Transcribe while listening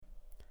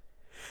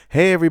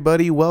Hey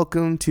everybody,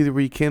 welcome to the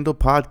Rekindle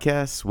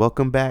podcast.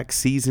 Welcome back,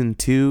 season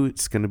 2.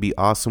 It's going to be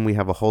awesome. We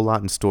have a whole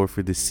lot in store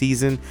for this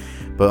season,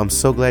 but I'm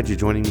so glad you're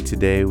joining me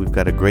today. We've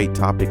got a great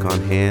topic on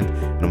hand,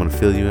 and I'm going to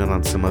fill you in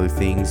on some other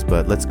things,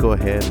 but let's go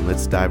ahead and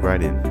let's dive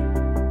right in.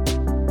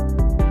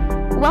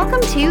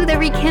 Welcome to the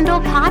Rekindle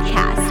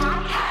podcast.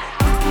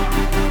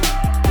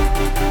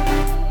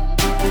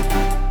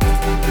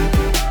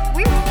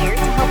 We're here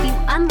to help you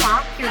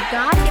unlock your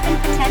God-given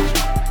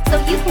potential so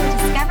you can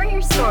discover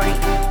your story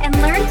and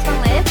learn to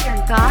live your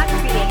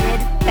God-created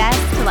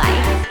best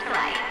life.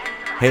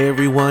 Hey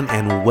everyone,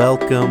 and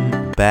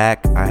welcome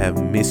back. I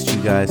have missed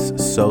you guys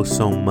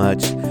so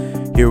much.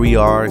 Here we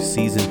are,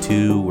 season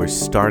 2. We're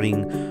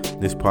starting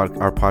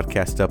our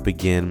podcast up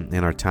again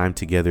and our time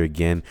together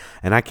again.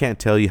 And I can't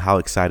tell you how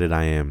excited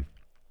I am.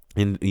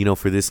 And,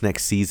 for this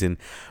next season,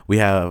 we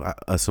have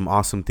some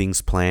awesome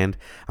things planned.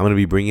 I'm going to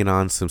be bringing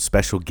on some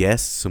special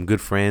guests, some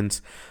good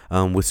friends,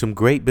 with some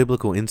great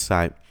biblical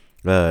insight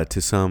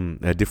to some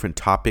different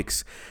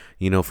topics,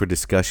 for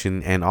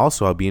discussion. And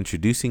also, I'll be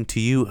introducing to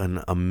you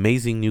an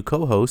amazing new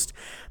co-host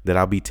that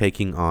I'll be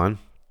taking on.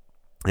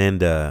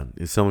 And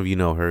some of you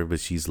know her, but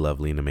she's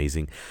lovely and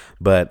amazing.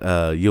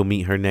 But you'll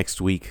meet her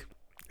next week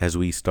as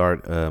we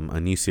start a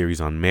new series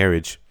on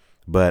marriage.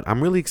 But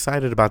I'm really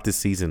excited about this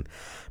season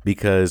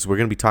because we're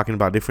going to be talking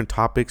about different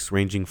topics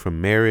ranging from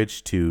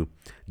marriage to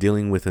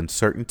dealing with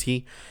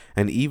uncertainty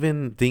and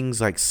even things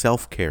like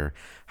self-care.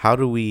 How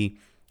do we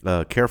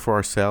care for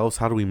ourselves?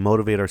 How do we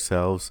motivate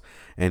ourselves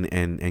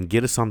and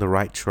get us on the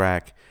right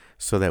track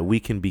so that we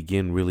can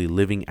begin really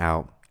living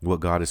out what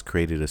God has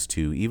created us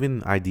to,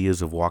 even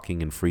ideas of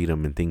walking in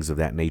freedom and things of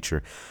that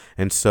nature.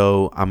 And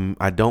so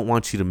I don't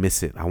want you to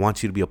miss it. I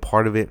want you to be a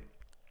part of it.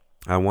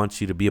 I want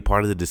you to be a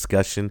part of the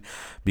discussion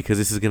because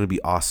this is going to be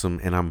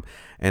awesome, and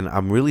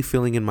I'm really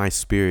feeling in my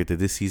spirit that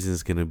this season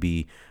is going to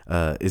be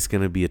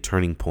a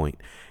turning point.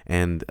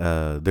 And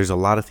there's a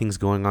lot of things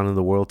going on in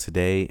the world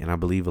today, and I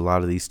believe a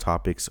lot of these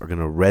topics are going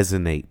to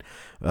resonate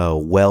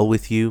well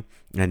with you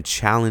and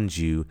challenge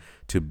you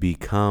to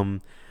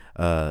become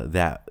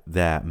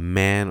that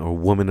man or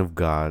woman of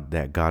God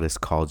that God has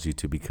called you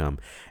to become.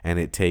 And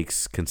it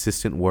takes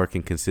consistent work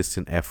and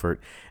consistent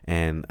effort.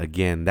 And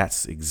again,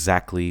 that's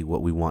exactly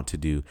what we want to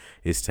do,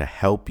 is to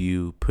help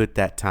you put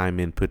that time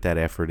in, put that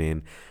effort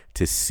in,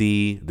 to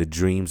see the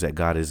dreams that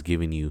God has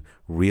given you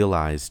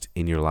realized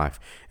in your life.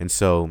 And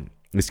so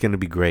it's going to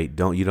be great.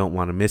 You don't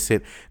want to miss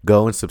it.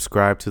 Go and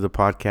subscribe to the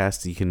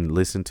podcast. You can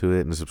listen to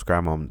it and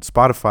subscribe on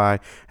Spotify,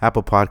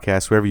 Apple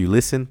Podcasts, wherever you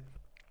listen.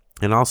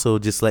 And also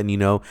just letting you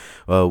know,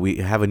 we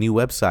have a new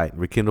website,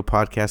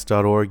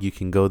 rekindlepodcast.org. You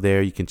can go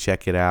there. You can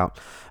check it out.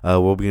 We're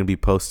going to be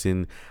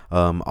posting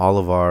all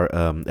of our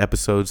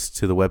episodes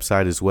to the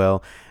website as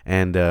well.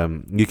 And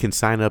you can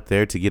sign up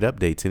there to get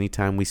updates.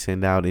 Anytime we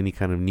send out any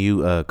kind of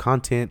new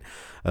content,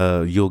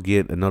 you'll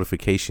get a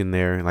notification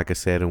there, like I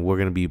said. And we're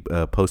going to be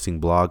posting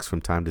blogs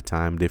from time to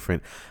time,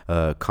 different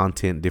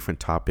content,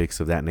 different topics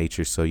of that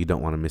nature. So you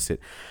don't want to miss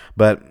it.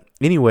 But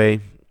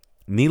anyway,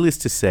 needless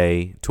to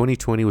say,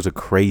 2020 was a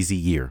crazy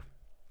year.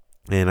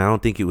 And I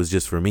don't think it was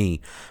just for me,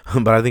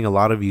 but I think a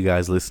lot of you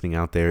guys listening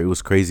out there, it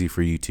was crazy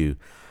for you too.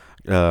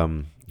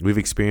 We've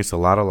experienced a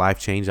lot of life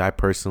change. I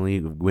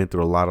personally went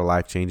through a lot of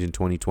life change in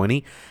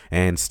 2020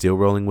 and still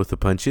rolling with the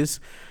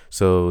punches.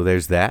 So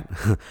there's that.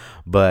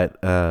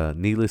 But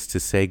needless to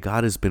say,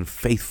 God has been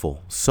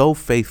faithful, so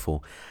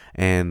faithful.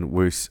 And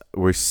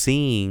we're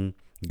seeing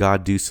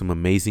God do some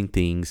amazing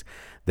things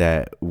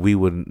that we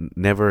would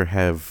never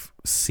have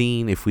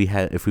seen if we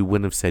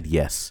wouldn't have said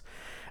yes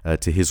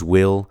to His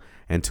will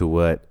and to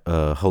what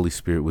Holy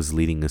Spirit was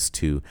leading us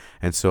to.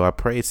 And so I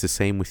pray it's the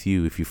same with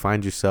you. If you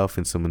find yourself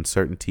in some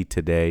uncertainty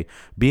today,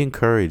 be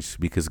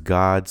encouraged because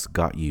God's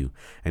got you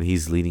and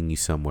He's leading you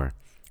somewhere.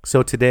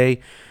 So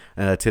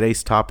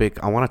today's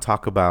topic, I want to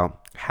talk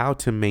about how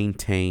to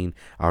maintain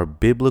our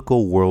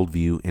biblical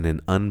worldview in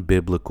an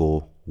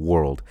unbiblical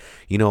world.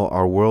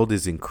 Our world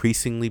is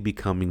increasingly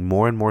becoming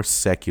more and more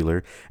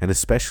secular, and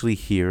especially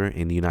here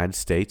in the United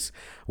States,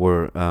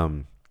 where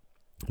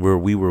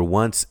we were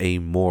once a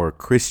more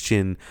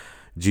Christian,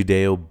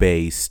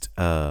 Judeo-based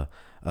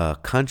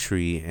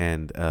country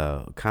and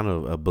kind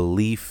of a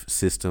belief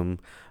system,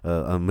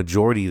 a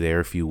majority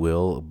there, if you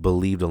will,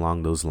 believed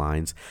along those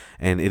lines.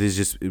 And it is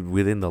just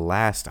within the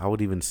last, I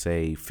would even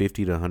say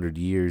 50 to 100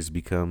 years,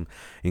 become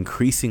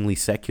increasingly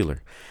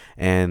secular.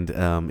 And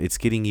it's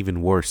getting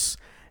even worse.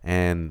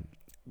 And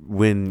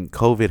when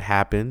COVID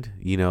happened,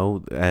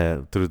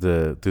 through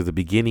the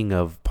beginning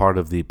of part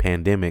of the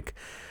pandemic,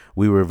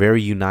 we were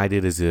very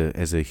united as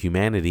a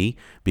humanity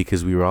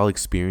because we were all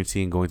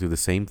experiencing and going through the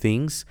same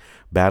things,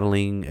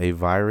 battling a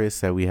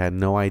virus that we had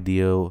no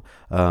idea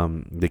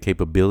the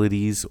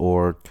capabilities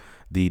or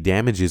the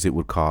damages it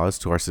would cause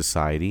to our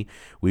society.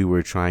 We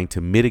were trying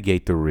to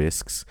mitigate the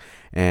risks,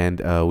 and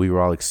we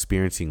were all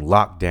experiencing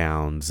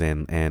lockdowns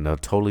and a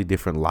totally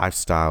different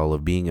lifestyle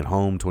of being at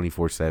home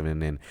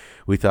 24/7. And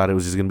we thought it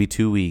was just going to be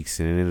 2 weeks,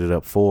 and it ended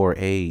up 4,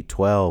 8,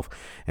 12.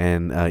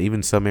 And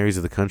even some areas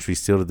of the country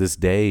still to this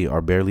day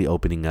are barely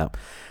opening up.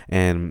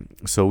 And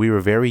so we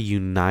were very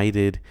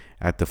united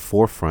at the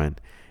forefront.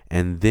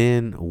 And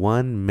then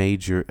one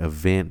major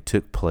event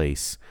took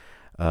place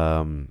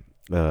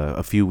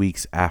a few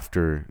weeks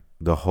after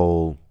the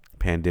whole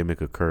pandemic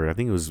occurred. I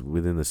think it was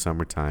within the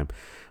summertime,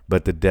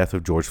 but the death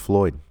of George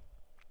Floyd.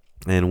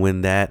 And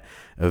when that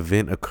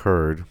event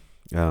occurred,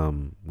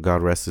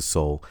 God rest his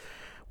soul,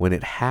 when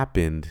it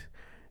happened,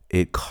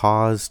 it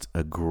caused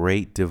a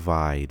great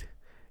divide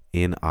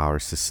in our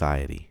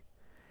society.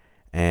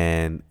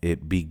 And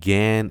it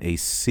began a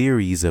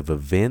series of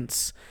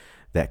events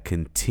that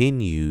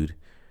continued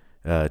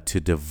to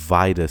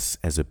divide us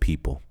as a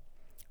people.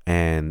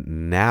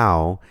 And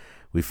now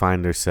we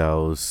find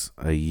ourselves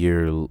a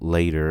year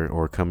later,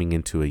 or coming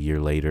into a year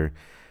later,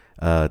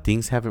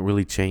 things haven't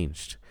really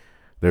changed.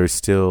 There's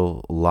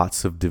still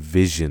lots of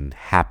division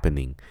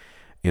happening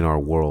in our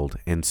world.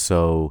 And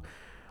so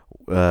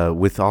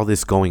with all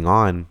this going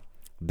on,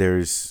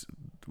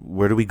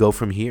 where do we go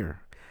from here?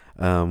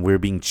 We're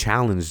being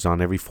challenged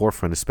on every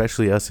forefront,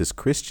 especially us as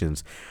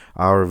Christians.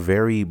 Our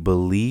very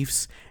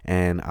beliefs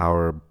and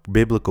our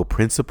biblical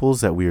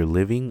principles that we are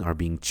living are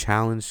being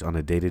challenged on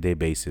a day-to-day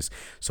basis.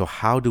 So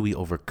how do we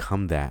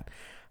overcome that?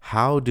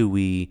 How do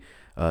we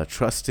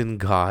trust in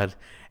God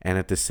and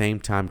at the same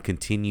time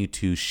continue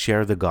to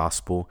share the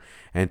gospel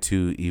and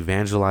to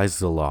evangelize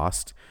the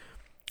lost,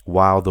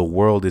 while the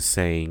world is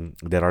saying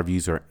that our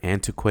views are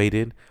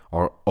antiquated,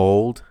 are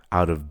old,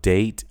 out of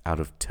date, out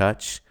of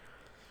touch?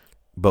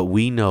 But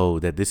we know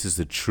that this is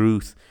the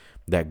truth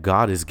that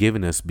God has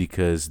given us,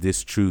 because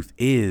this truth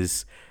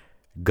is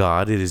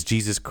God. It is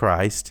Jesus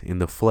Christ in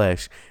the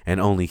flesh, and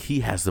only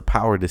He has the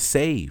power to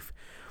save.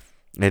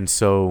 And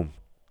so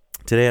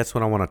today, that's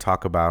what I want to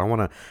talk about. I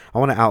want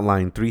to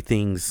outline three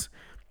things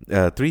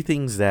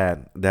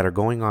that are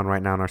going on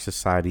right now in our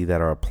society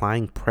that are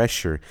applying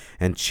pressure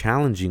and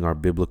challenging our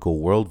biblical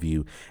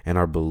worldview and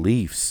our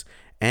beliefs,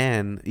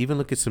 and even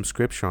look at some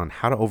scripture on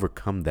how to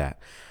overcome that.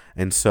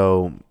 And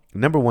so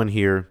number one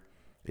here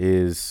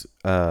is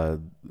a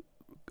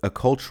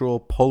cultural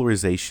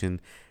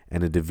polarization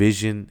and a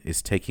division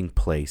is taking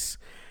place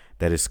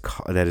that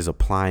is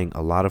applying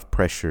a lot of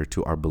pressure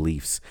to our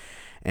beliefs.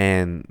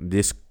 And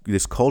this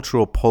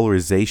cultural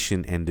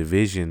polarization and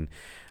division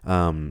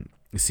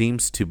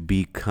seems to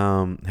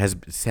become has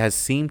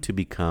seemed to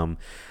become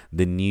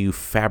the new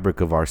fabric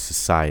of our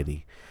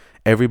society.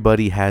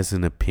 Everybody has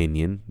an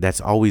opinion.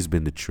 That's always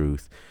been the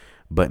truth,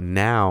 but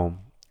now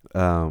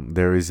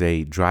there is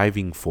a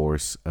driving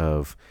force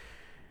of,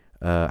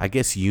 I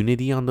guess,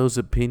 unity on those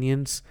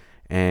opinions.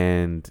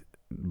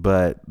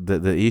 But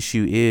the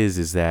issue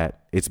is that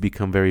it's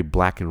become very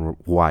black and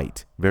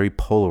white, very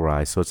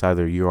polarized. So it's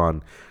either you're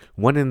on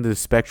one end of the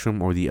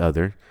spectrum or the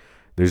other.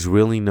 There's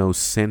really no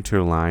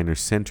center line or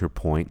center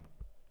point.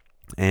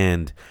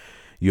 And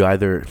you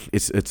either,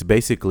 it's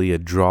basically a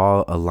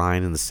draw a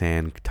line in the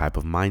sand type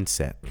of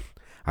mindset.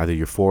 Either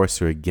you're for us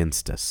or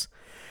against us.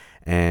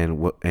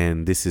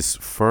 And this is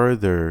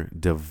further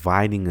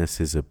dividing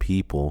us as a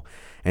people.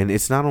 And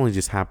it's not only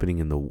just happening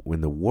in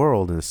the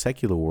world, in the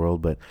secular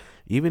world, but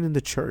even in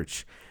the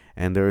church.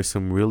 And there are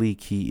some really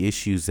key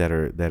issues that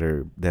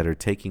are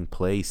taking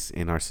place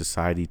in our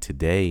society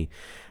today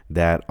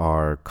that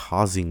are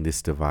causing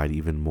this divide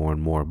even more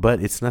and more.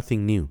 But it's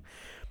nothing new.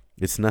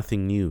 It's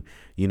nothing new.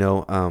 You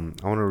know, I want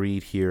to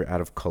read here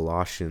out of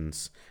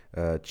Colossians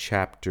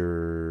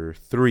chapter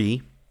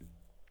 3.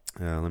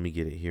 Let me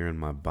get it here in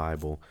my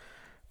Bible.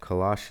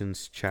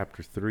 Colossians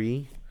chapter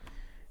 3.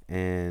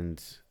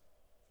 And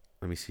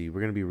let me see.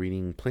 We're going to be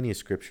reading plenty of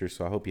scripture,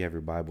 so I hope you have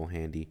your Bible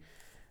handy.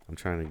 I'm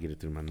trying to get it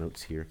through my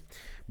notes here.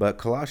 But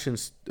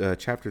Colossians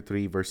chapter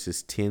 3,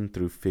 verses 10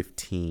 through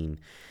 15.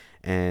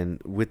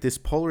 And with this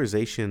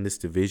polarization, this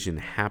division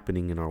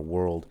happening in our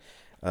world,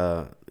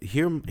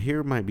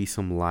 here might be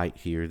some light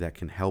here that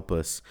can help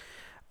us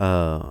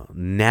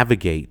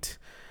navigate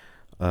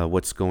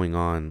what's going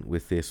on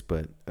with this.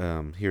 But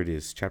here it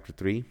is, chapter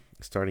 3,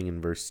 starting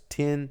in verse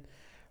 10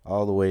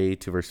 all the way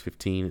to verse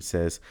 15. It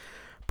says,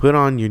 "Put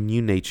on your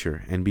new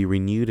nature and be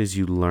renewed as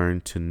you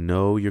learn to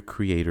know your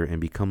Creator and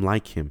become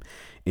like Him.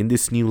 In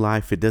this new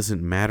life, it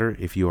doesn't matter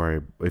if you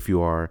are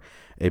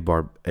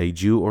a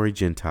Jew or a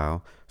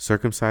Gentile,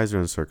 circumcised or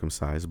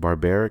uncircumcised,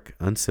 barbaric,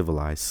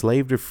 uncivilized,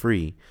 slave or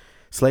free.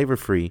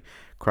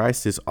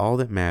 Christ is all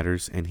that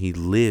matters, and He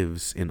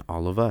lives in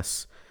all of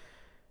us."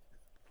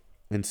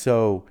 And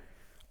so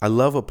I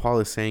love what Paul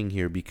is saying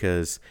here,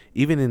 because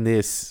even in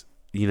this,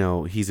 you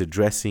know, he's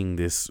addressing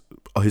his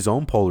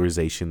own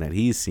polarization that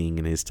he's seeing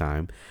in his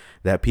time,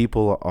 that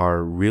people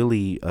are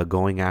really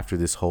going after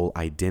this whole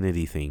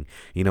identity thing.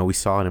 We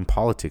saw it in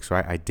politics,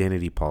 right?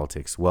 Identity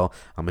politics. Well,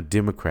 I'm a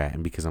Democrat,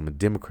 and because I'm a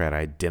Democrat, I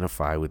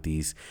identify with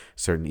these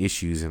certain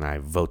issues and I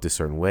vote this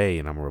certain way,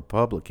 and I'm a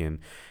Republican,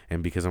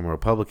 and because I'm a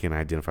Republican, I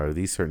identify with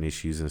these certain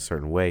issues in a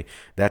certain way.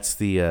 That's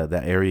the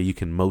area you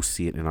can most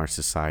see it in our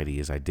society,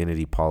 is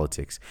identity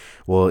politics.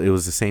 Well, it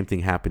was the same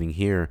thing happening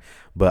here,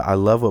 but I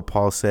love what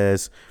Paul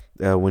says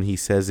when he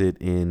says it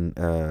in,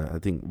 I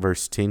think,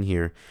 verse 10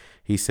 here.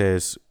 He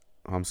says,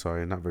 I'm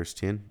sorry, not verse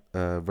 10,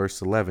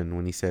 verse 11,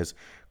 when he says,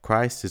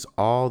 Christ is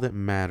all that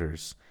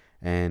matters,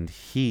 and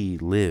he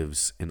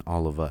lives in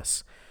all of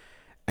us.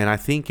 And I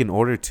think in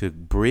order to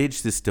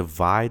bridge this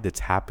divide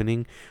that's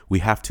happening, we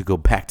have to go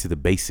back to the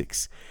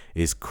basics,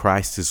 is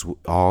Christ is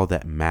all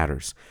that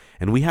matters.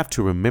 And we have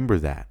to remember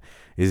that,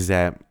 is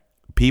that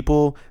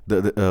people,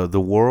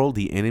 the world,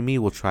 the enemy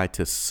will try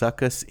to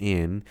suck us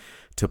in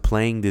to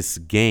playing this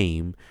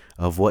game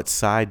of what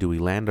side do we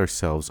land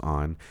ourselves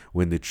on,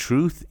 when the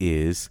truth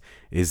is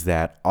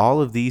that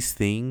all of these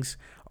things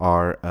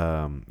are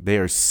they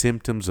are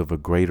symptoms of a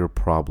greater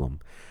problem.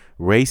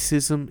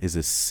 Racism is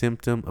a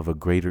symptom of a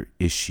greater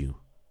issue.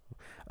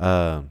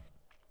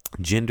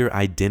 Gender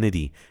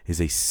identity is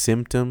a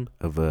symptom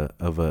of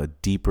a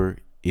deeper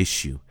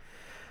issue.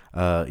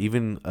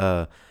 Even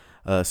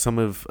some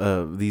of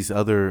these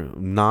other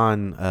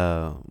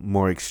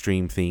more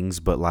extreme things,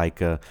 but like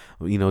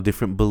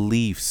different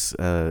beliefs,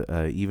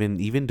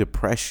 even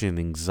depression,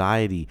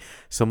 anxiety,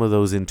 some of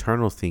those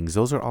internal things,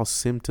 those are all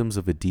symptoms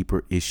of a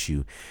deeper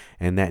issue.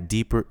 And that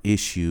deeper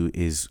issue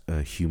is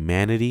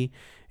humanity,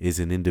 is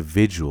an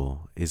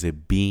individual, is a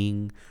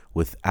being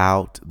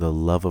without the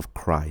love of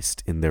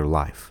Christ in their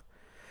life.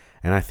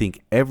 And I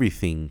think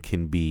everything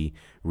can be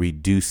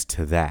reduced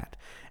to that.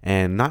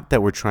 And not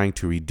that we're trying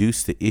to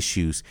reduce the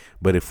issues,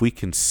 but if we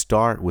can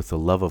start with the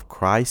love of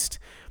Christ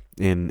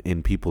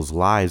in people's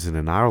lives and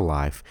in our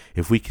life,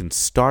 if we can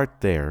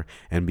start there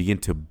and begin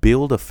to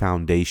build a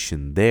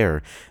foundation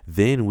there,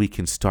 then we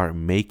can start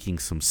making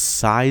some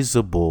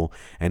sizable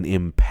and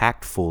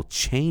impactful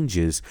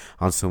changes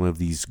on some of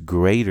these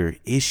greater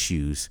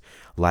issues,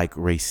 like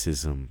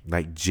racism,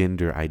 like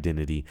gender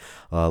identity,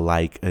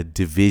 like a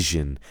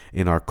division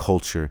in our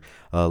culture,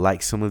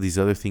 like some of these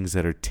other things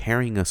that are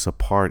tearing us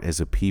apart as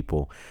a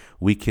people.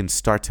 We can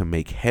start to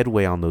make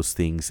headway on those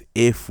things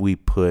if we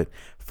put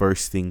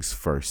first things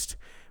first,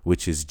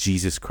 which is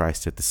Jesus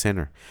Christ at the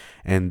center.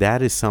 And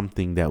that is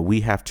something that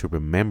we have to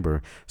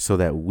remember so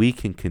that we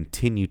can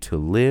continue to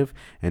live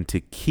and to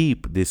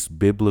keep this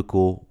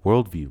biblical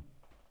worldview.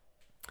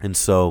 And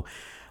so,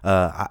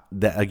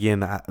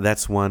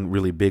 that's one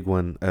really big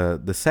one.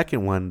 The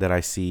second one that I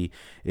see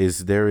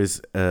is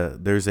there's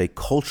a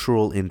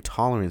cultural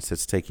intolerance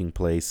that's taking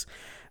place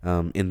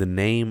in the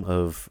name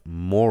of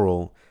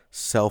moral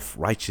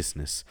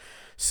self-righteousness.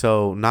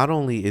 So not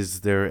only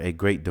is there a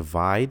great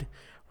divide,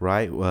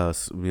 right?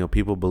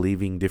 People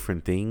believing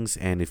different things,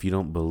 and if you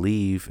don't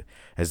believe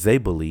as they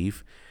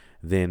believe,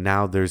 then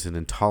now there's an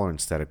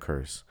intolerance that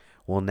occurs.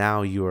 Well,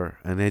 now you are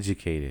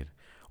uneducated,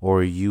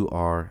 or you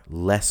are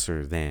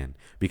lesser than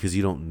because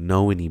you don't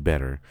know any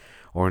better,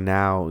 or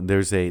now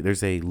there's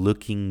a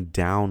looking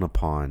down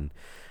upon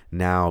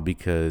now,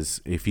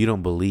 because if you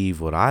don't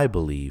believe what I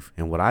believe,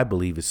 and what I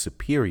believe is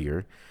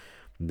superior,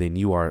 then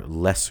you are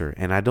lesser.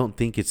 And I don't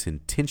think it's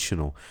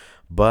intentional,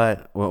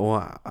 but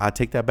I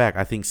take that back.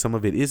 I think some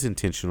of it is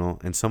intentional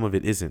and some of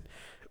it isn't.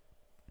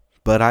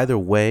 But either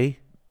way,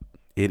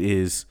 it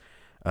is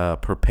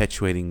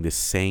perpetuating the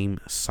same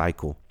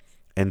cycle.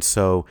 And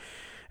so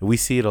we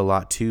see it a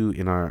lot too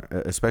in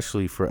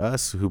especially for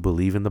us who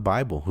believe in the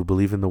Bible, who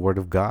believe in the Word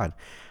of God.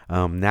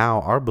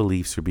 Now our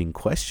beliefs are being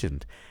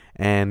questioned.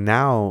 And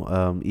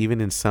now,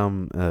 even in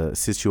some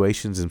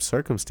situations and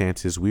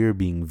circumstances, we are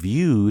being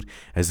viewed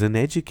as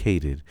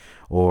uneducated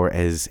or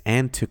as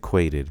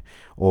antiquated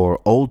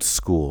or old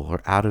school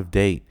or out of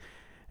date.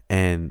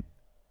 And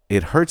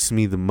it hurts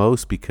me the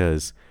most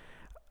because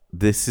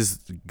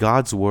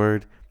God's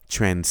word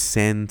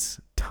transcends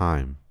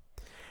time.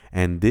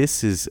 And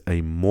this is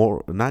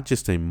not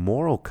just a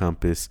moral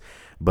compass,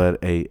 but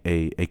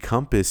a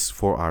compass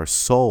for our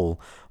soul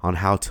on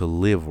how to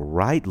live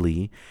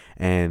rightly.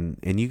 And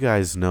you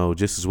guys know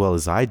just as well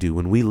as I do,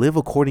 when we live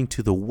according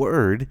to the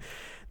word,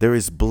 there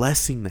is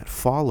blessing that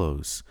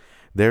follows.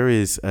 There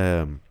is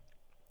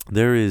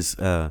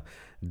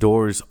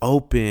doors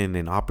open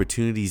and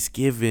opportunities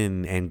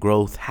given and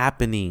growth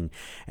happening,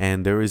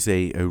 and there is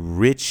a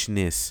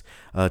richness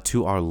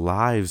to our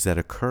lives that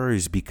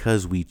occurs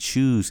because we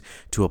choose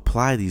to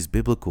apply these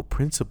biblical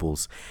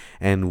principles.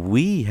 And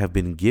we have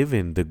been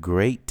given the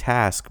great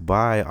task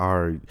by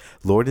our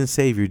Lord and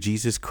Savior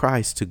Jesus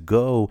Christ to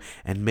go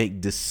and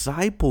make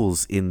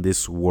disciples in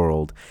this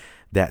world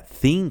that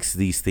thinks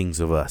these things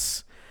of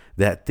us,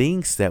 that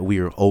thinks that we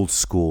are old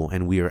school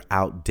and we are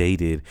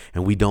outdated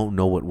and we don't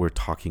know what we're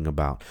talking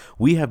about.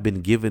 We have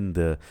been given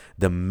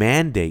the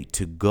mandate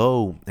to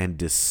go and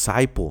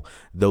disciple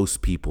those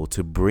people,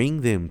 to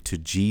bring them to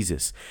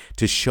Jesus,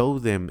 to show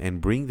them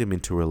and bring them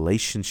into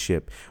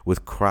relationship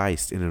with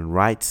Christ and in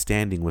right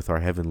standing with our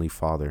Heavenly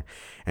Father,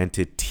 and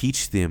to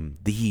teach them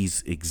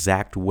these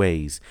exact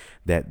ways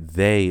that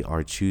they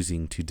are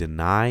choosing to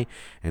deny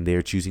and they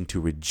are choosing to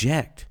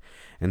reject.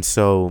 And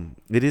so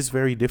it is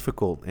very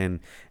difficult.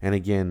 And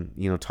again,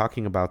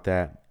 talking about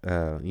that,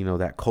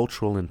 that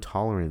cultural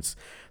intolerance,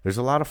 there's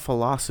a lot of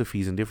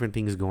philosophies and different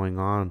things going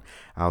on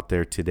out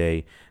there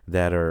today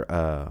that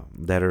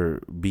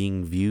are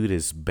being viewed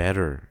as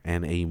better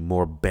and a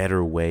more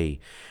better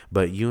way.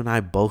 But you and I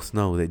both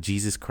know that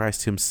Jesus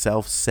Christ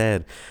himself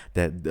said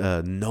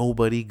that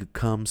nobody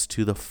comes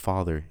to the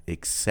Father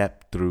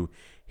except through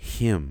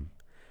him.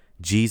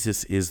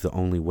 Jesus is the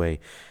only way.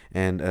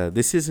 And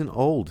this isn't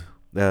old.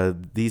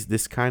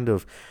 This kind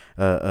of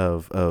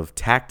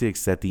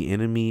tactics that the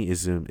enemy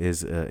is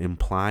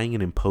implying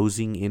and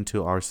imposing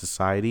into our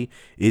society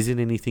isn't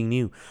anything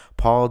new.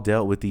 Paul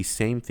dealt with these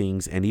same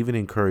things and even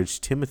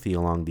encouraged Timothy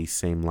along these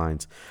same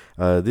lines.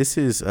 This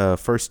is 1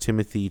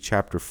 Timothy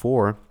chapter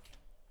 4,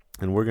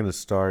 and we're going to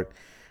start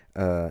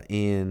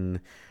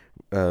in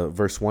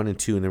verse 1 and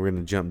 2, and then we're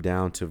going to jump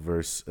down to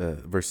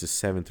verses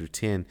 7 through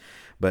 10.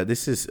 But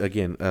this is,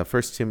 again, 1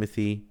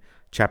 Timothy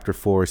Chapter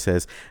 4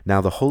 says,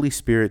 "Now the Holy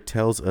Spirit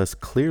tells us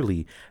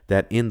clearly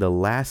that in the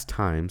last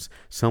times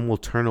some will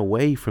turn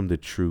away from the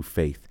true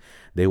faith.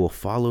 They will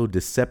follow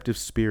deceptive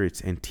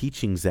spirits and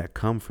teachings that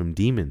come from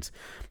demons.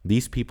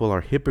 These people are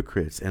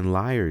hypocrites and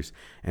liars,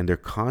 and their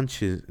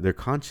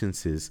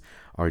consciences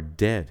are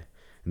dead."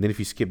 And then if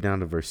you skip down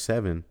to verse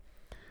 7,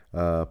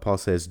 Paul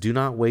says, "Do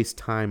not waste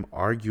time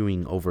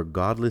arguing over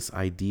godless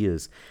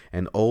ideas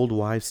and old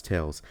wives'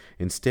 tales.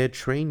 Instead,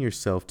 train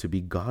yourself to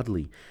be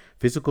godly.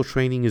 Physical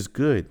training is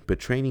good, but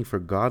training for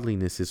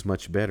godliness is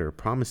much better,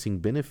 promising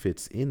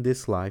benefits in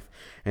this life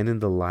and in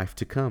the life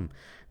to come.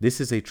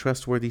 This is a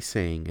trustworthy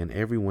saying, and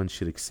everyone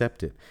should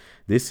accept it.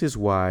 This is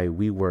why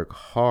we work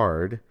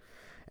hard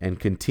and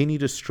continue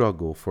to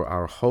struggle, for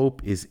our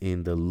hope is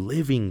in the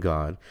living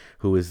God,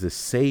 who is the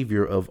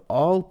Savior of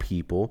all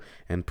people,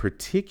 and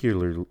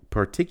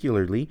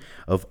particularly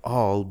of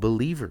all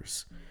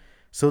believers."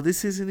 So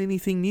this isn't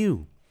anything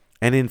new.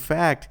 And in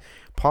fact,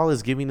 Paul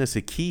is giving us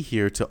a key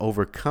here to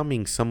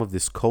overcoming some of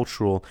this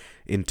cultural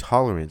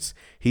intolerance.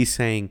 He's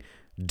saying,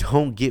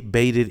 don't get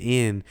baited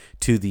in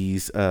to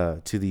these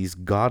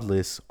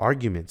godless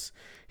arguments.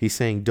 He's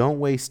saying, don't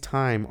waste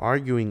time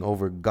arguing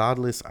over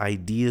godless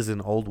ideas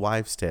and old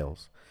wives'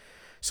 tales.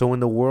 So when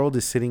the world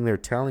is sitting there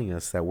telling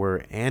us that we're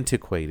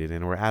antiquated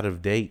and we're out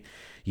of date,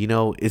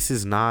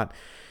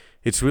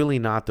 it's really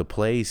not the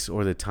place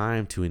or the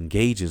time to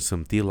engage in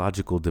some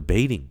theological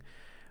debating,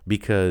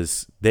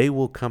 because they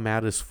will come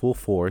at us full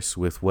force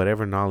with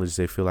whatever knowledge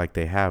they feel like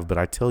they have. But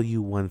I tell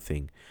you one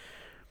thing,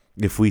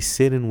 if we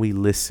sit and we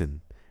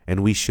listen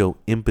and we show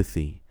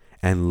empathy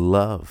and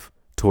love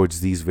towards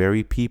these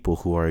very people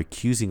who are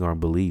accusing our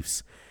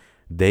beliefs,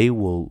 we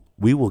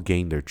will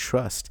gain their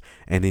trust.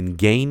 And in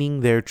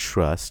gaining their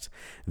trust,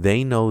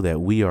 they know that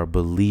we are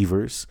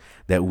believers,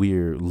 that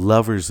we're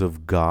lovers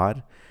of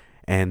God,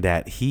 and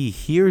that he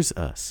hears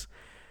us.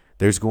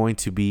 There's going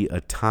to be a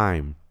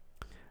time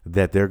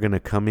that they're going to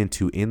come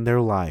into in their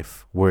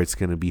life where it's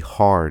going to be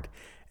hard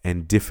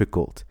and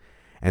difficult,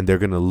 and they're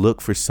going to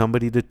look for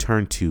somebody to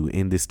turn to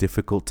in this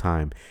difficult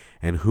time.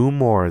 And who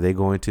more are they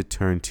going to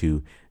turn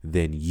to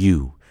than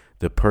you,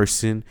 the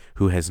person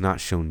who has not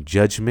shown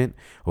judgment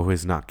or who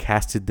has not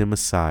casted them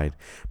aside,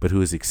 but who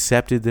has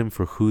accepted them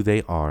for who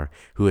they are,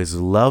 who has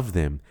loved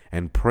them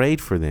and prayed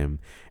for them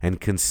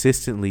and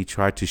consistently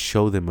tried to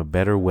show them a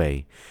better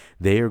way.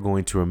 They are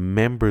going to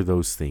remember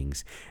those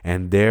things,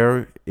 and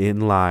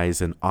therein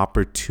lies an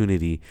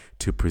opportunity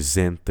to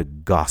present the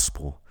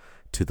gospel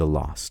to the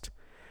lost.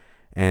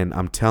 And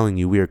I'm telling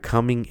you, we are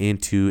coming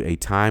into a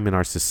time in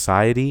our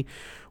society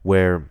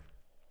where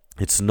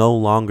it's no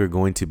longer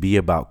going to be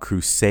about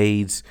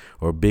crusades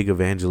or big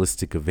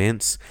evangelistic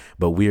events,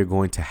 but we are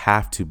going to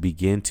have to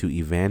begin to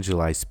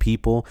evangelize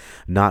people,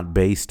 not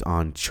based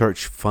on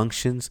church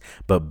functions,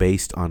 but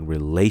based on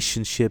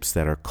relationships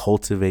that are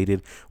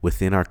cultivated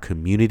within our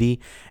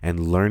community,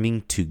 and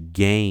learning to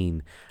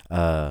gain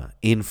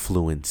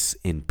influence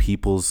in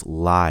people's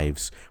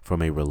lives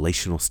from a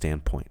relational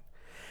standpoint.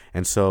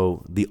 And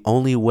so the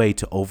only way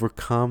to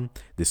overcome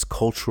this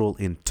cultural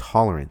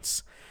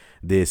intolerance,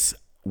 this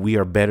 "we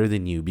are better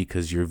than you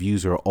because your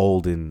views are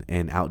old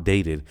and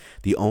outdated,"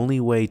 the only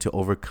way to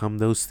overcome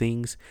those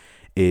things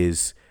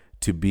is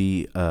to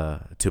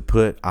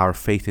put our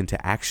faith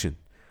into action.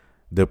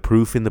 The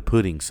proof in the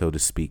pudding, so to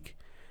speak,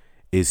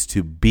 is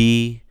to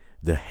be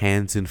the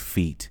hands and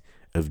feet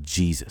of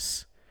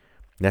Jesus.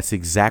 That's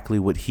exactly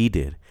what he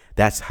did.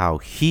 That's how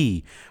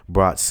he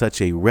brought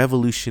such a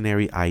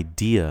revolutionary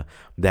idea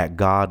that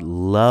God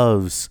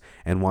loves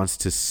and wants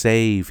to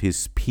save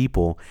his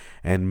people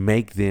and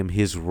make them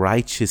his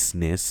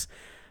righteousness.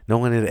 No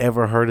one had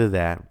ever heard of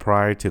that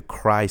prior to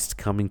Christ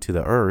coming to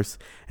the earth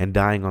and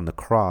dying on the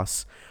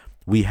cross.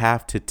 We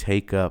have to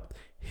take up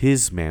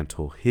his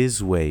mantle,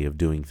 his way of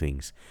doing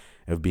things,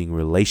 of being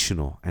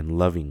relational and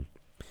loving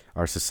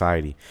our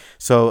society.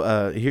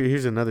 So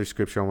here's another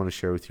scripture I want to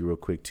share with you real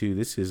quick too.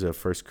 This is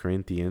 1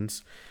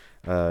 Corinthians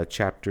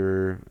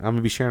chapter. I'm going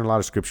to be sharing a lot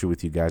of scripture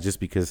with you guys just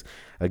because,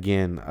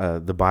 again,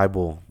 the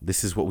Bible,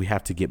 this is what we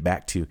have to get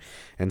back to.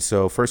 And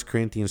so 1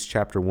 Corinthians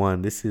chapter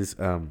 1, this is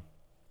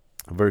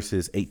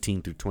verses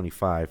 18 through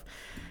 25.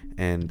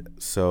 And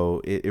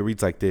so it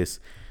reads like this.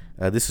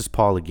 This is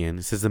Paul again.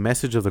 It says, the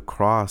message of the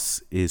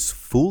cross is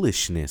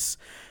foolishness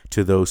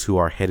to those who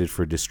are headed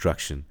for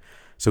destruction.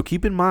 So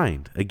keep in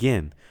mind,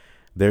 again,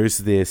 there's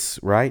this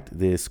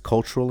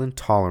cultural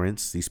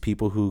intolerance, these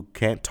people who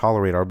can't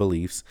tolerate our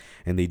beliefs,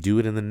 and they do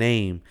it in the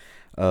name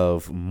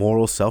of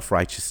moral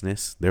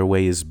self-righteousness. Their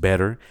way is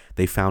better.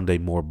 They found a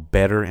more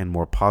better and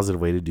more positive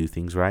way to do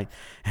things, right?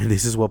 And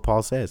this is what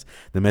Paul says.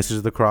 The message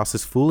of the cross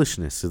is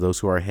foolishness to those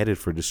who are headed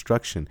for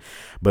destruction.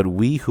 But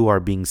we who are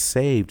being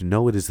saved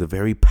know it is the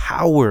very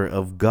power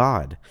of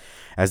God.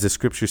 As the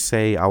scriptures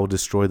say, I will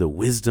destroy the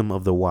wisdom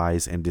of the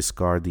wise and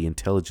discard the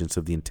intelligence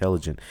of the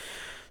intelligent.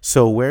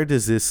 So where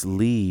does this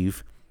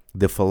leave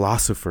the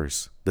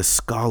philosophers, the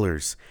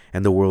scholars,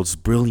 and the world's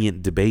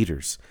brilliant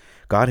debaters?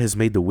 God has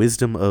made the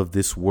wisdom of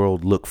this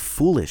world look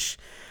foolish,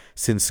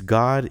 since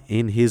God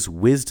in his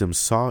wisdom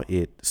saw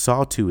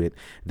to it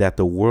that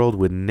the world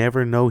would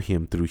never know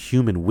him through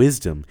human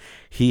wisdom.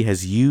 He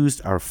has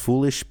used our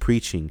foolish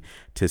preaching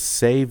to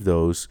save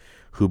those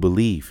who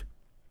believe.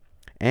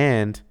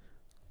 And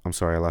I'm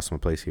sorry, I lost my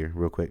place here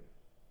real quick.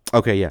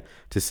 Okay, yeah,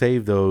 to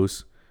save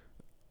those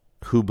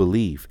who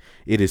believe.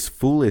 It is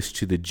foolish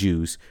to the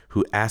Jews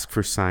who ask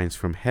for signs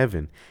from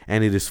heaven,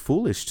 and it is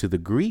foolish to the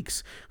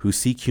Greeks who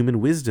seek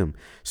human wisdom.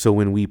 So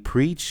when we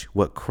preach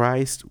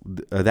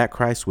that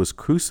Christ was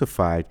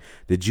crucified,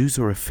 the Jews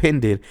are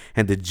offended,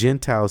 and the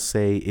Gentiles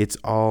say it's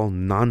all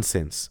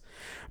nonsense.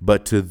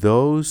 But to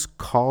those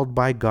called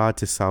by God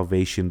to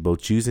salvation,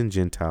 both Jews and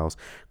Gentiles,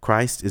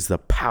 Christ is the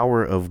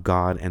power of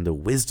God and the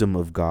wisdom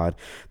of God.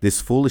 This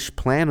foolish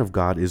plan of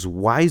God is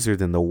wiser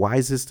than the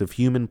wisest of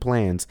human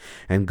plans,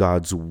 and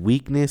God's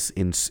weakness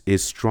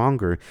is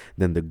stronger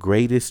than the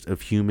greatest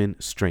of human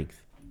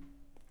strength.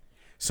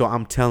 So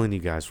I'm telling you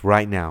guys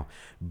right now,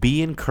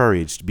 be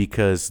encouraged,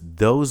 because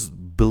those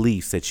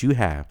beliefs that you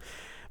have,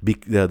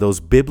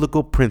 those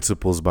biblical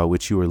principles by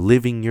which you are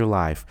living your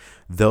life,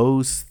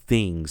 those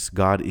things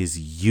God is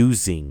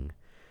using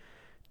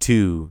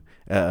to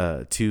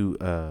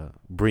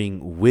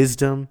bring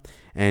wisdom,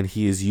 and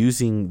he is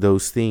using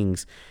those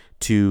things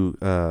to,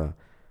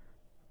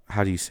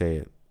 how do you say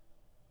it?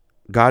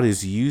 God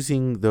is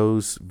using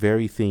those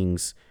very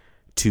things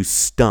to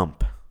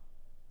stump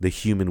the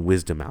human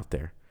wisdom out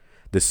there,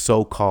 the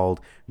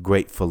so-called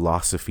great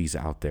philosophies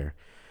out there.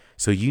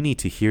 So you need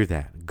to hear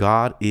that.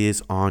 God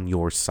is on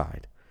your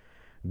side.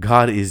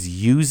 God is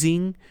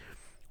using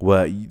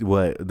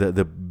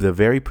the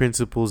very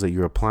principles that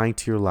you're applying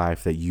to your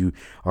life, that you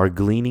are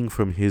gleaning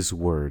from his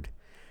word.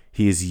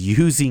 He is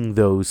using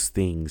those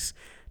things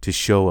to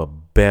show a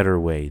better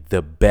way,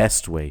 the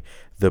best way,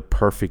 the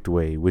perfect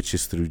way, which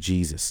is through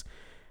Jesus.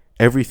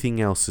 Everything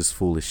else is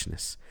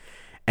foolishness.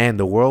 And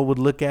the world would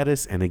look at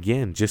us, and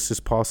again, just as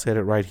Paul said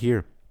it right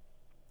here,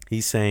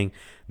 he's saying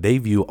they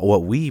view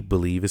what we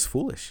believe as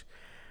foolish.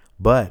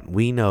 But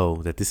we know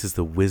that this is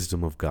the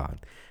wisdom of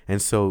God. And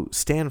so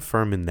stand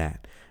firm in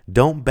that.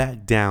 Don't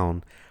back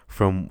down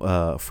from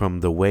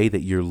the way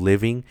that you're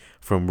living,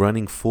 from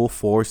running full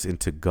force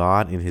into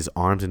God, in his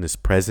arms, in his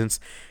presence.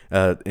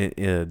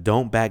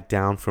 Don't back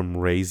down from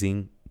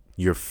raising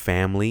your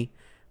family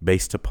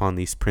based upon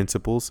these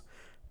principles.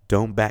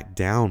 Don't back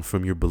down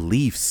from your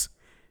beliefs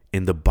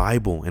in the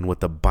Bible and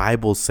what the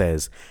Bible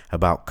says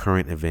about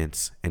current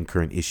events and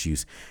current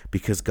issues,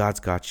 because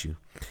God's got you.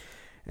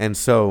 And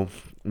so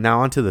now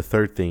on to the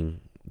third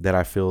thing that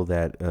I feel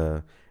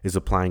that is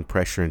applying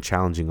pressure and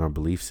challenging our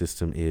belief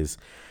system is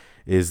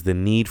the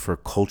need for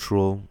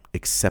cultural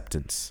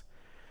acceptance.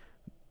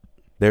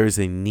 There is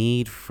a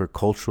need for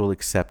cultural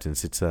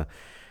acceptance.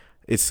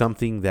 It's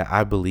something that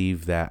I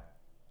believe that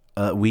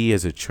we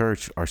as a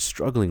church are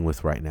struggling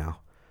with right now,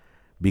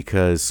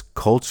 because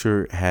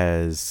culture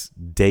has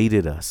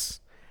dated us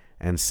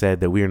and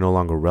said that we are no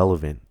longer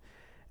relevant.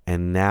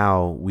 And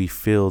now we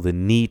feel the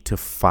need to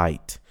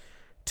fight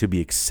to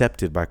be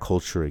accepted by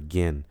culture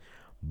again.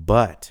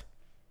 But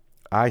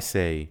I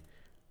say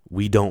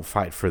we don't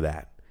fight for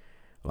that.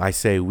 I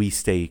say we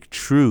stay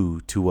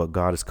true to what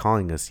God is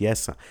calling us.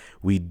 Yes,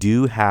 we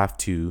do have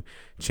to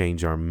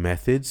change our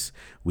methods.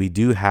 We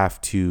do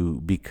have to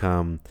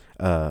become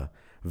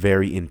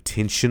very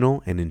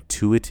intentional and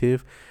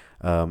intuitive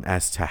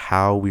as to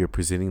how we are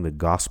presenting the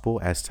gospel,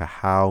 as to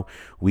how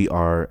we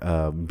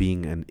are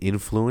being an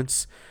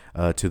influence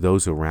to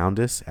those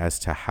around us, as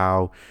to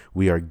how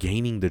we are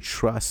gaining the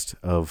trust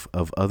of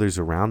others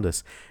around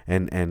us,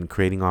 and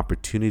creating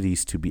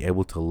opportunities to be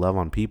able to love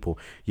on people.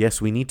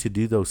 Yes, we need to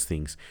do those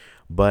things,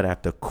 but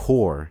at the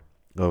core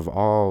of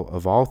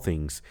all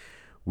things,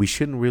 we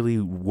shouldn't really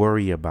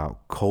worry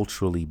about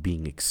culturally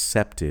being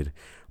accepted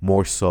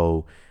more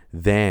so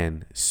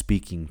than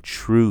speaking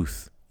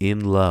truth in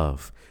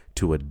love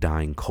to a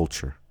dying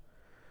culture.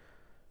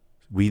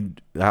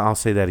 I'll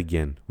say that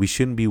again. We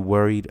shouldn't be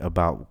worried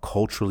about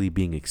culturally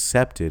being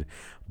accepted,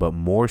 but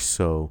more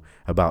so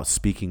about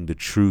speaking the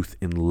truth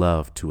in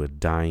love to a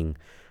dying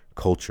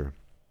culture.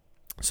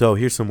 So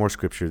here's some more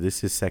scripture.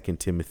 This is 2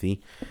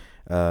 Timothy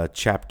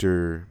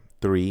chapter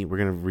 3. We're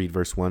going to read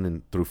verse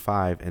 1 through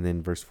 5 and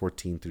then verse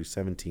 14 through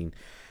 17.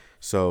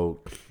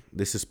 So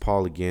this is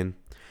Paul again.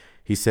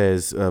 He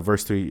says,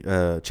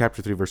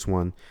 chapter 3, verse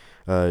 1,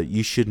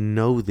 you should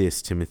know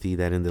this, Timothy,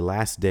 that in the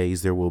last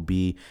days there will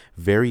be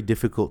very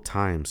difficult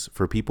times,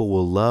 for people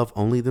will love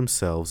only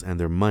themselves and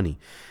their money.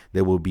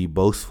 They will be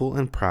boastful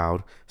and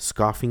proud,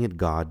 scoffing at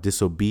God,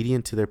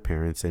 disobedient to their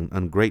parents, and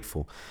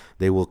ungrateful.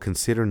 They will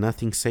consider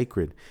nothing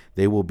sacred.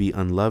 They will be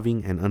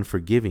unloving and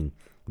unforgiving.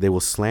 They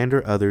will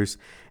slander others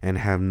and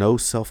have no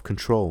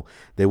self-control.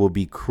 They will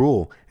be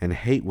cruel and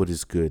hate what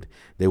is good.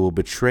 They will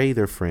betray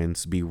their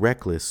friends, be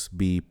reckless,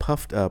 be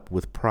puffed up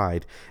with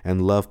pride,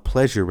 and love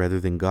pleasure rather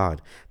than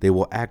God. They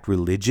will act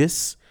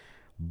religious,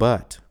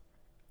 but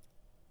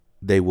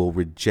they will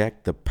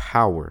reject the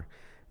power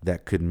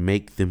that could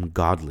make them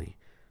godly.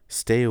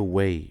 Stay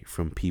away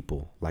from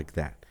people like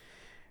that.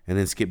 And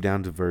then skip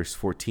down to verse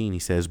 14. He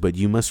says, but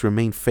you must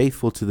remain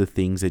faithful to the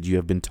things that you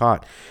have been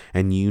taught,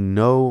 and you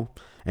know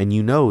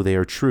they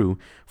are true,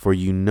 for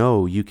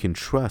you can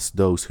trust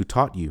those who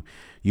taught you.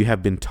 You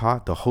have been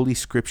taught the Holy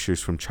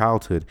Scriptures from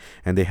childhood,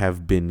 and they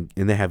have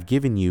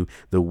given you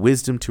the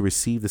wisdom to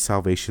receive the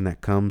salvation that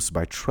comes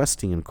by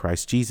trusting in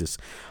Christ Jesus.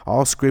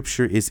 All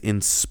Scripture is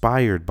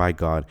inspired by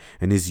God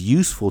and is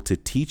useful to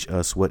teach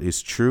us what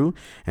is true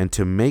and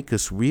to make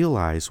us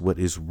realize what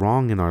is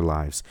wrong in our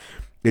lives.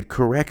 It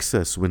corrects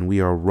us when we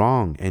are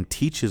wrong and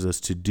teaches us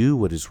to do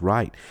what is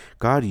right.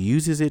 God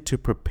uses it to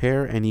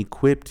prepare and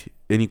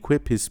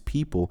equip his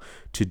people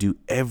to do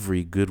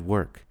every good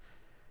work.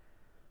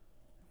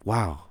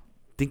 Wow.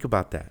 Think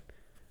about that.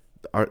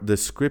 The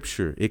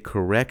scripture, it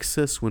corrects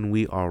us when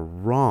we are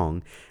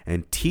wrong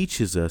and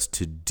teaches us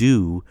to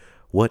do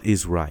what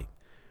is right.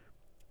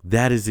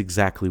 That is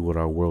exactly what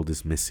our world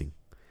is missing.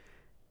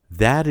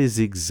 That is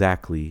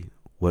exactly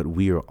what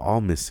we are all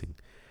missing,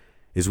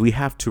 is we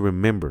have to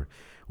remember.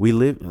 We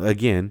live,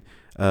 again,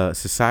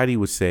 society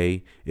would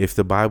say, if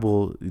the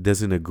Bible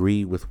doesn't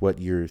agree with what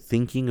you're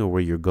thinking or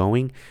where you're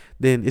going,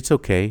 then it's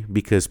okay,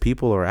 because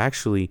people are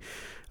actually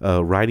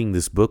writing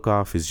this book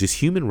off as just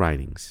human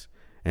writings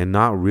and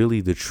not really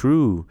the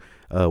true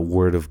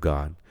word of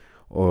God,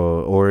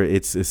 or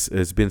it's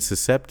been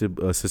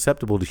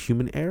susceptible to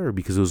human error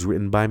because it was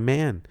written by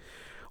man,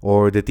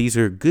 or that these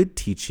are good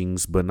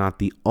teachings but not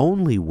the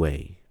only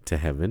way to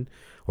heaven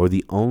or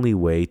the only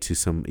way to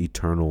some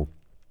eternal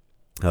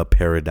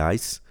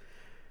paradise.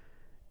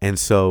 And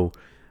so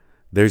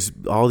there's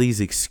all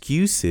these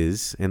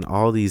excuses and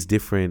all these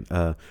different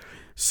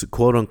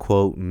quote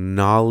unquote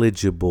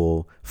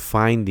knowledgeable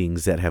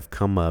findings that have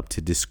come up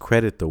to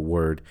discredit the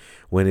word,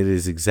 when it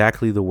is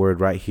exactly the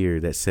word right here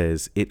that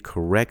says it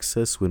corrects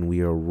us when we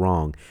are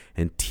wrong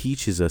and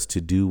teaches us to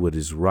do what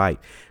is right.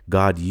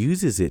 God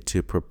uses it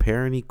to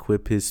prepare and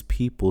equip his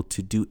people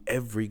to do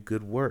every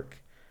good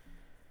work.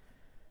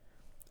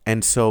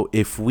 And so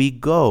if we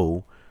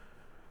go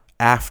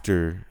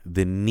after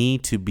the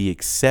need to be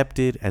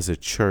accepted as a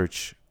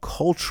church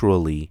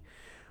culturally,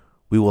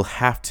 we will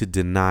have to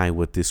deny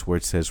what this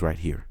word says right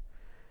here.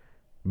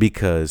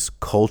 Because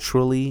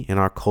culturally, in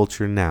our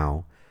culture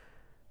now,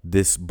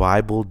 this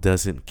Bible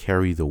doesn't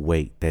carry the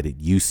weight that it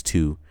used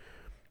to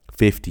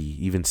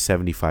 50, even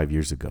 75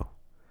 years ago.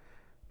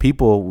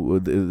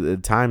 People,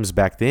 times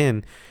back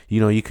then,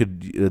 you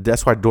could,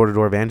 that's why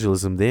door-to-door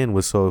evangelism then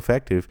was so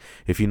effective.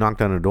 If you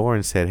knocked on a door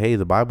and said, hey,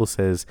 the Bible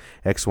says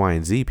X, Y,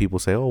 and Z, people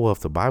say, oh, well, if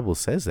the Bible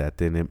says that,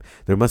 then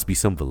there must be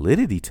some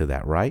validity to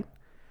that, right?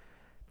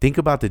 Think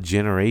about the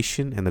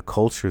generation and the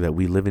culture that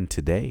we live in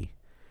today.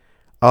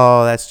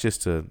 Oh, that's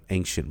just an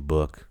ancient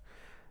book.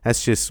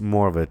 That's just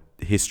more of a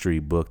history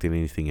book than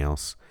anything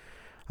else.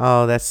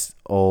 Oh, that's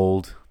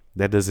old.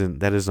 That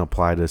doesn't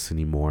apply to us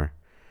anymore.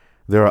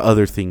 There are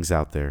other things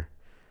out there.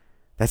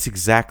 That's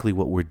exactly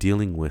what we're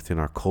dealing with in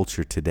our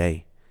culture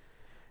today.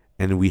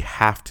 And we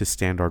have to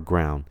stand our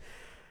ground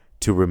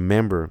to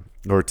remember,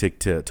 or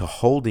to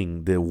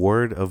holding the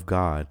word of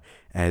God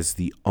as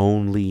the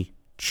only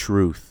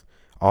truth.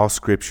 All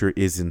scripture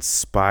is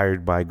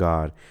inspired by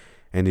God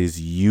and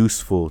is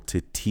useful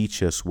to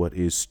teach us what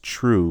is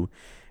true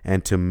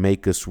and to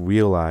make us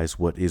realize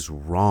what is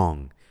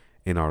wrong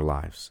in our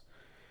lives.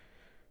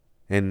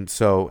 And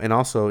so, and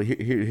also,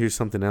 here's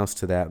something else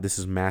to that. This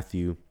is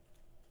Matthew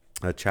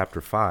chapter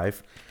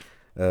 5,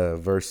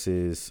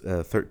 verses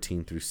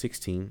 13 through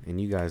 16. And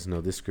you guys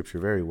know this scripture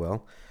very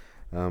well,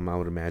 I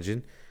would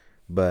imagine.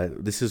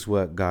 But this is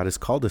what God has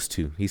called us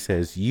to. He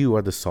says, you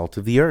are the salt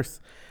of the earth.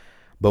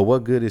 But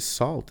what good is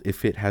salt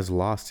if it has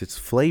lost its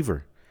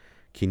flavor?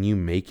 Can you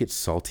make it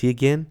salty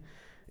again?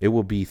 It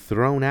will be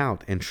thrown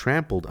out and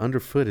trampled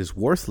underfoot as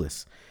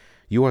worthless.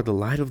 You are the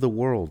light of the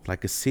world,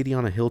 like a city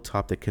on a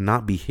hilltop that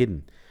cannot be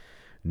hidden.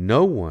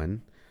 No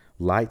one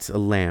lights a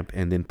lamp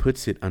and then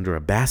puts it under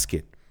a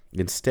basket.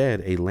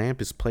 Instead, a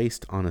lamp is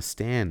placed on a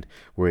stand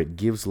where it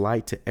gives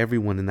light to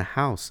everyone in the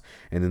house.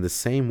 And in the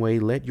same way,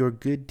 let your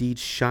good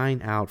deeds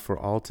shine out for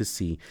all to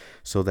see,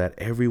 so that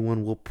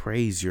everyone will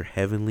praise your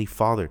heavenly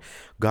Father.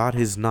 God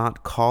has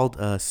not called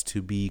us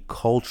to be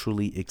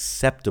culturally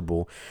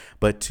acceptable,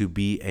 but to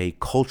be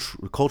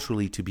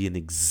culturally to be an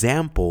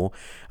example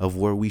of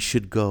where we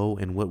should go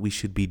and what we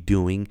should be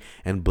doing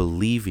and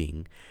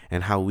believing,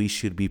 and how we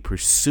should be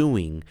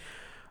pursuing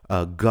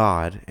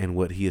God and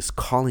what He is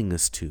calling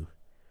us to.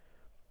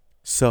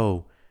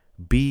 So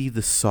be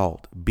the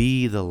salt,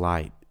 be the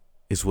light,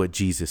 is what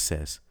Jesus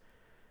says.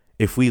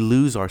 If we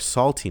lose our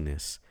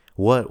saltiness,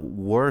 what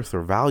worth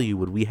or value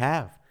would we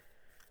have?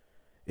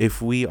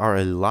 If we are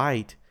a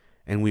light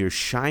and we are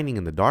shining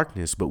in the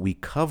darkness, but we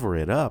cover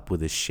it up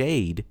with a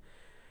shade,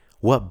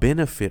 what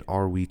benefit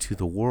are we to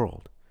the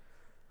world?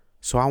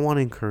 So I want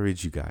to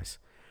encourage you guys,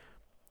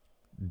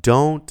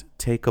 don't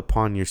take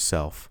upon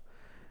yourself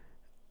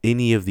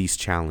any of these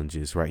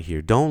challenges right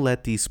here. Don't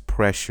let these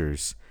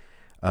pressures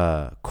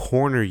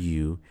corner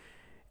you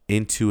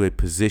into a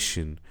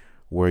position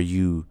where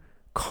you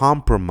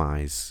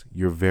compromise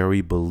your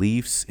very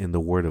beliefs in the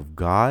Word of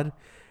God,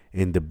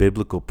 in the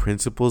biblical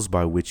principles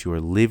by which you are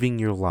living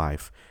your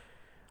life.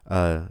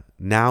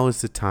 Now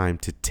is the time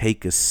to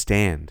take a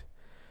stand.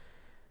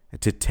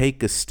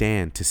 To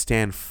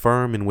stand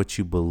firm in what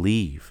you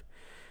believe,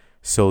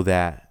 so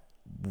that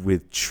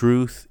with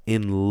truth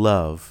in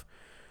love,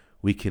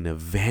 we can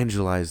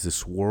evangelize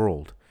this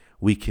world.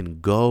 We can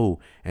go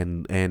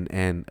and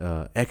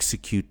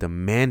execute the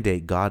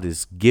mandate God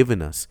has given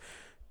us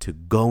to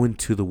go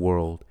into the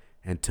world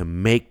and to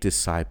make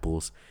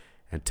disciples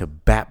and to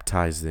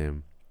baptize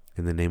them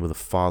in the name of the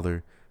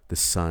Father, the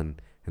Son,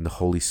 and the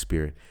Holy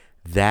Spirit.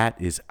 That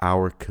is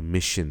our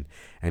commission,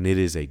 and it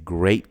is a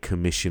great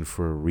commission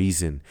for a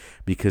reason,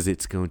 because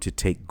it's going to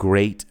take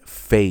great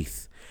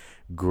faith,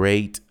 a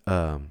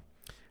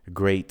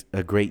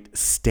great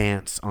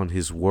stance on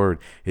His word.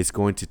 It's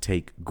going to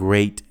take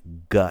great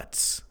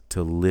guts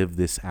to live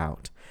this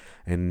out.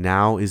 And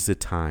now is the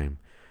time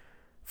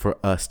for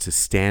us to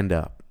stand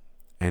up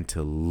and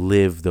to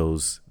live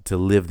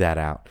that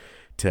out,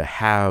 to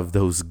have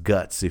those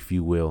guts, if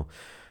you will,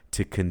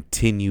 to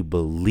continue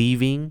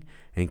believing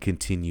and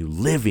continue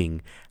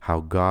living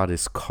how God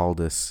has called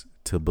us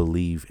to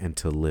believe and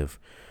to live.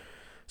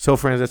 So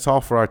friends, that's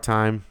all for our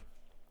time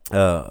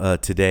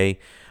today.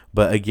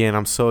 But again,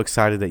 I'm so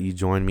excited that you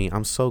joined me.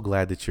 I'm so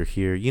glad that you're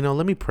here.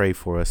 Let me pray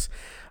for us,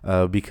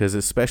 because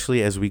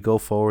especially as we go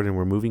forward and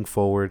we're moving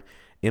forward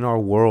in our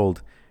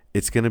world,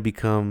 it's going to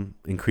become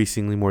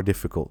increasingly more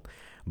difficult.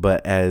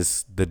 But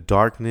as the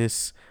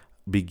darkness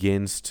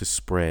begins to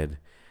spread,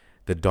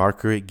 the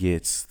darker it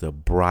gets, the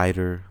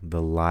brighter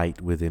the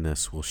light within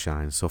us will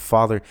shine. So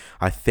Father,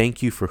 I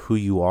thank you for who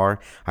you are.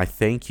 I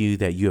thank you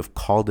that you have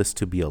called us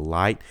to be a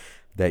light,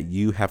 that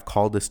you have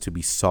called us to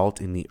be salt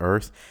in the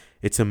earth.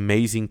 It's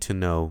amazing to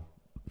know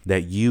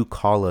that you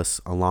call us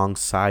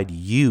alongside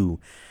you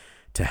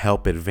to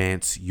help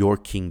advance your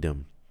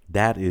kingdom.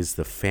 That is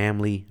the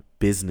family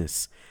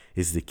business,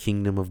 is the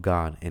kingdom of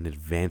God and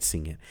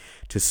advancing it,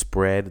 to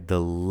spread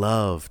the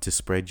love, to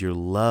spread your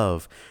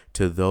love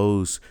to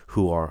those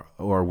who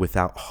are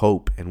without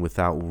hope and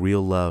without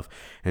real love,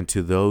 and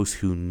to those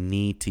who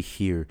need to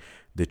hear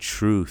the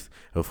truth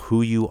of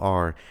who you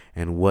are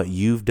and what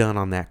you've done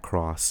on that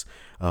cross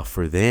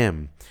for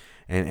them.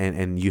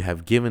 And you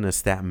have given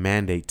us that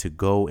mandate to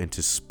go and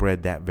to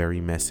spread that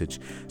very message.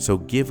 So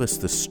give us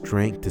the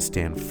strength to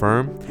stand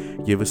firm.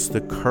 Give us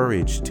the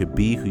courage to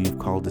be who you've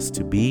called us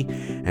to be.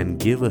 And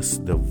give us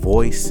the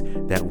voice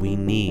that we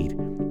need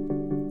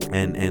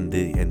and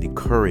the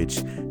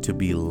courage to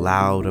be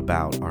loud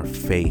about our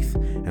faith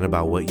and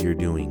about what you're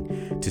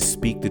doing, to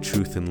speak the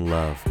truth in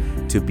love,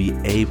 to be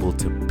able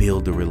to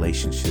build the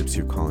relationships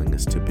you're calling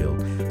us to build.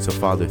 So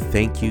Father,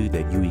 thank you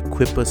that you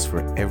equip us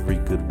for every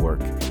good work.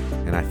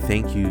 And I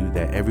thank you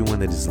that everyone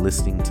that is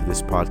listening to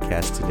this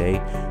podcast today,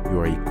 you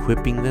are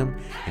equipping them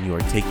and you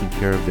are taking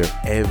care of their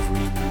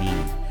every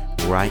need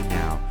right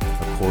now,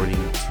 according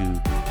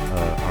to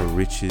our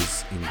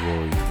riches in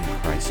glory in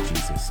Christ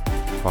Jesus.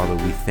 Father,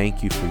 we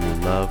thank you for your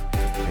love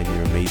and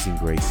your amazing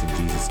grace. In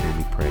Jesus' name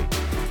we pray.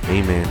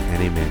 Amen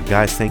and amen.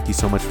 Guys, thank you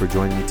so much for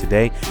joining me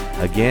today.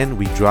 Again,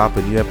 we drop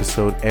a new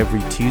episode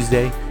every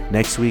Tuesday.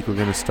 Next week, we're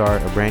going to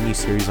start a brand new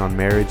series on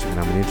marriage, and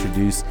I'm going to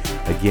introduce,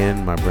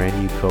 again, my brand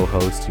new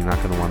co-host. You're not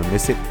going to want to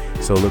miss it.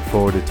 So look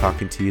forward to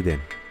talking to you then.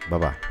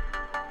 Bye-bye.